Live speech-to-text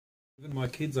Even my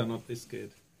kids are not this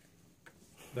scared.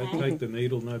 They take the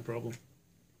needle, no problem.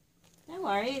 Don't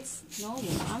worry, it's normal.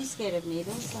 I'm scared of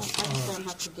needles, so I just don't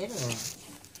have to get it. Right.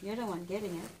 You're the one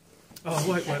getting it.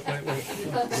 Oh, wait.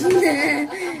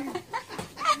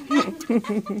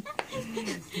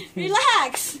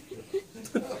 Relax!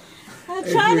 I'm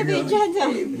trying to be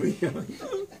gentle.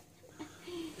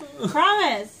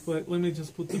 Promise! Wait, let me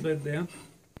just put the bed down.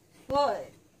 Well,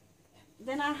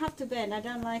 then I have to bend. I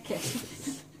don't like it.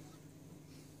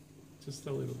 Just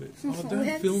a little bit. Oh,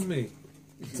 don't film me.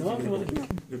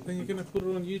 Then you're going to put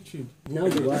it on YouTube. No,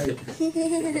 you won't.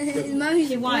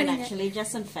 She won't actually,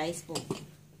 just on Facebook.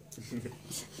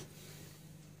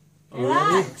 All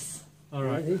Relax!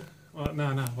 right.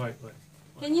 No, wait.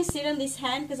 Can you sit on this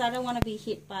hand? Because I don't want to be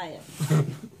hit by it.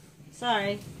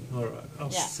 Sorry. All right, I'll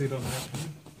Yeah. sit on that.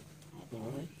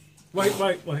 Wait.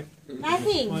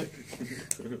 Nothing.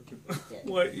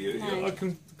 Wait, I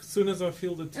can, as soon as I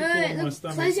feel the tickle on my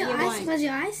stomach. Close your You eyes. won't. Close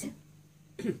your eyes.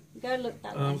 Go look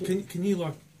that way. Can you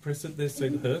like press it there so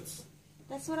it hurts?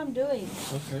 That's what I'm doing.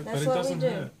 Okay, That's but it what we doesn't do.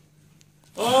 hurt.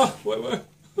 Oh, wait.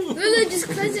 No, just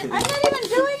close it. I'm not even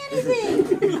doing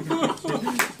anything.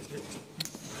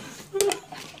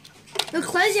 No,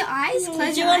 close your eyes.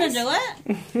 Close Do you your want to eyes. do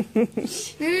it?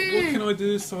 What can I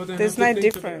do so I don't There's have to no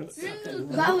think difference.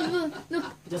 Look,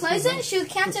 close it. She'll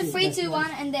count to 3, 2,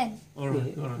 1, and then. All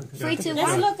right. 3, 2, Just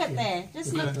 1. look at there.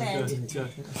 Just look there. Go.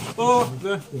 Oh,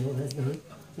 the... Yeah, that's no.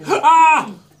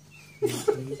 Ah!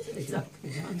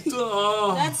 Exactly.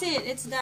 Oh. That's it. It's done.